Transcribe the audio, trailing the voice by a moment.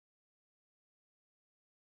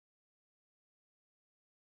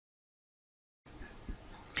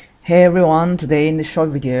Hey everyone, today in this short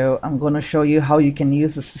video I'm going to show you how you can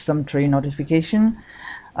use the system tray notification.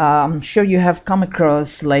 I'm sure you have come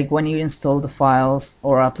across, like, when you install the files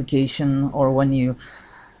or application, or when you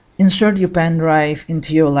insert your pen drive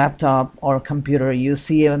into your laptop or computer, you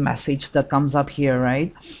see a message that comes up here,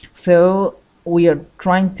 right? So we are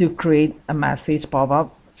trying to create a message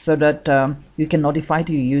pop-up so that you can notify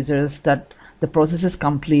to your users that the process is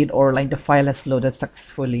complete, or like the file has loaded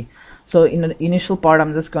successfully. So in the initial part,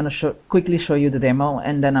 I'm just going to quickly show you the demo,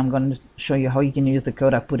 and then I'm going to show you how you can use the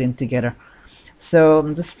code I put in together. So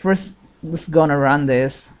I'm just gonna run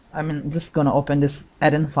this. Just gonna open this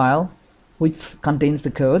add-in file which contains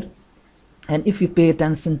the code. And if you pay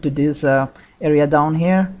attention to this area down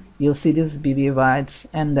here, you'll see this VBA bytes,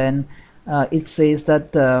 and then it says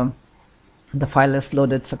that the file is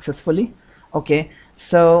loaded successfully. Okay,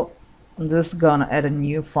 so I'm just gonna add a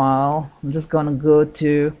new file. I'm just gonna go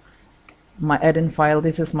to my add-in file.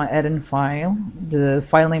 This is my add-in file. The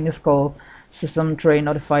file name is called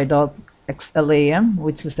systemtray.notify.xlam,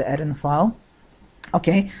 which is the add-in file.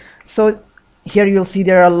 Okay, so here you'll see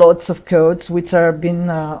there are lots of codes which are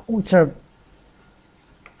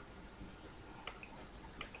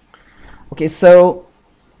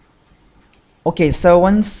okay, so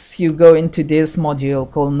once you go into this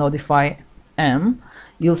module called notify m,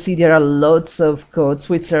 you'll see there are lots of codes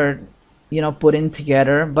which are put in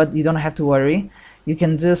together, but you don't have to worry. You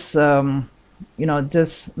can just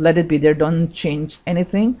just let it be there, don't change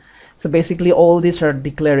anything. So basically all these are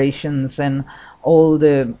declarations and all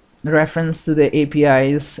the reference to the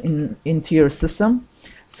APIs into your system.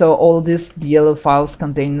 So all these DLL files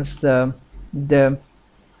contains the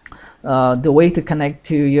way to connect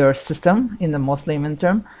to your system in the most layman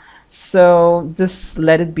term. So just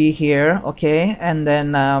let it be here, okay? And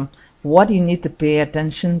then what you need to pay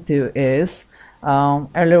attention to is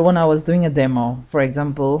earlier when I was doing a demo, for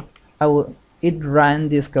example, it ran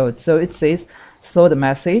this code. So it says show the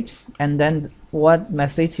message, and then what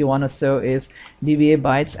message you want to show is VBA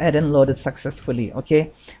bytes add-in loaded successfully. Okay,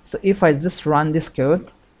 so if I just run this code,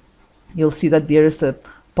 you'll see that there is a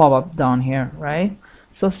pop-up down here, right?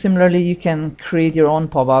 So similarly, you can create your own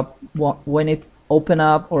pop-up when it open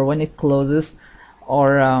up or when it closes,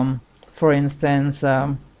 or for instance,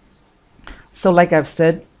 so like I've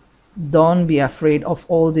said, don't be afraid of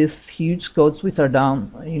all these huge codes which are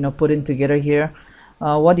down, put in together here.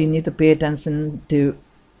 What you need to pay attention to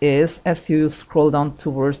is, as you scroll down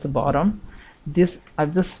towards the bottom,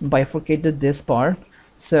 I've just bifurcated this part.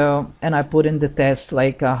 So, and I put in the test,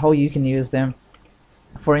 like how you can use them.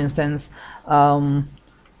 For instance,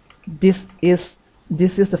 this is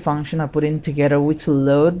the function I put in together, which will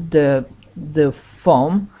load the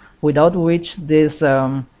form, without which this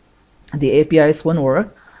the APIs won't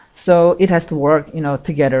work. So it has to work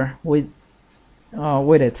together with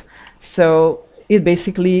it. So you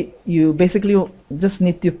basically just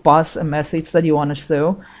need to pass a message that you want to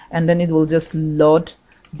show, and then it will just load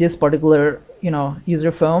this particular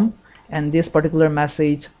user form, and this particular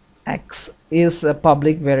message X is a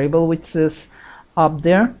public variable which is up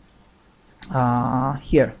there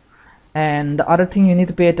here. And the other thing you need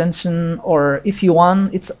to pay attention, or if you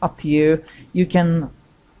want, it's up to you, you can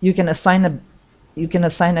assign a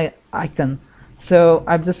icon. So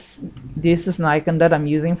this is an icon that I'm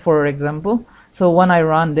using for example. So when I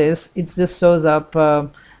run this, it just shows up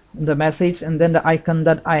the message and then the icon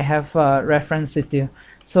that I have referenced it to.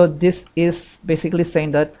 So this is basically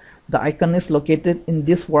saying that the icon is located in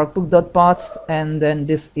this workbook.path, and then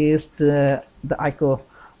this is the ICO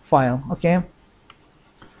file.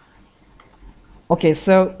 Okay,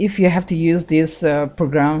 so if you have to use this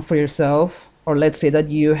program for yourself, or let's say that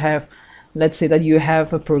you have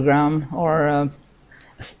a program or a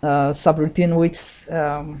subroutine which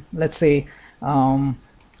let's say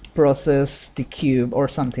process the cube or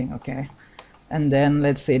something, okay, and then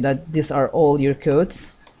let's say that these are all your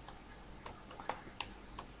codes,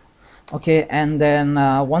 okay, and then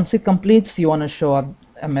once it completes, you want to show up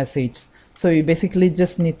a message. So you basically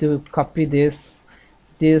just need to copy this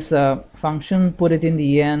function, put it in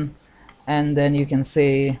the end, and then you can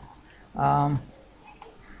say hide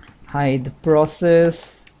the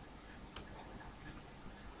process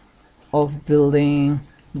of building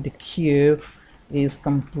the cube is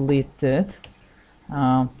completed.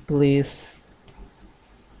 Please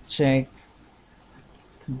check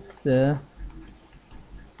the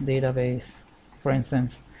database, for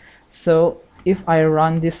instance. So if I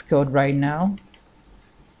run this code right now,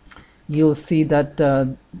 you'll see that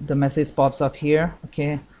the message pops up here,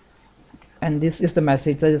 okay, and this is the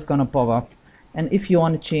message that is gonna pop up. And if you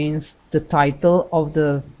want to change the title of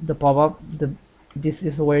the pop-up, this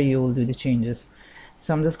is where you will do the changes.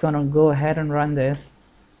 So I'm just gonna go ahead and run this.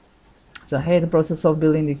 So hey, the process of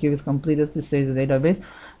building the queue is completed. This is the database.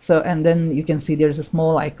 So, and then you can see there's a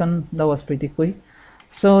small icon. That was pretty quick.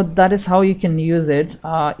 So that is how you can use it.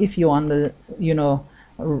 If you want to, you know,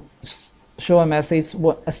 show a message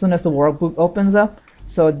as soon as the workbook opens up.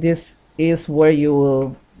 So this is where you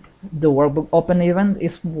will, the workbook open event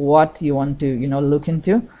is what you want to, you know, look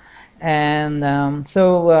into. And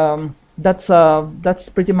that's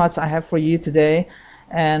pretty much I have for you today.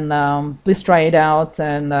 And please try it out.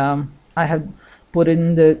 And I have put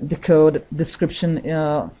in the code description,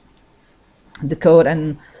 the code,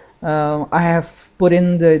 and I have put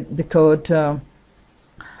in the code.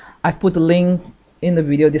 I put a link in the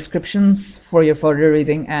video descriptions for your further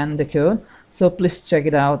reading and the code. So please check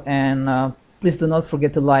it out, and please do not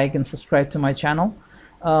forget to like and subscribe to my channel.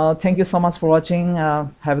 Thank you so much for watching.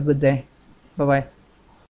 Have a good day. Bye bye.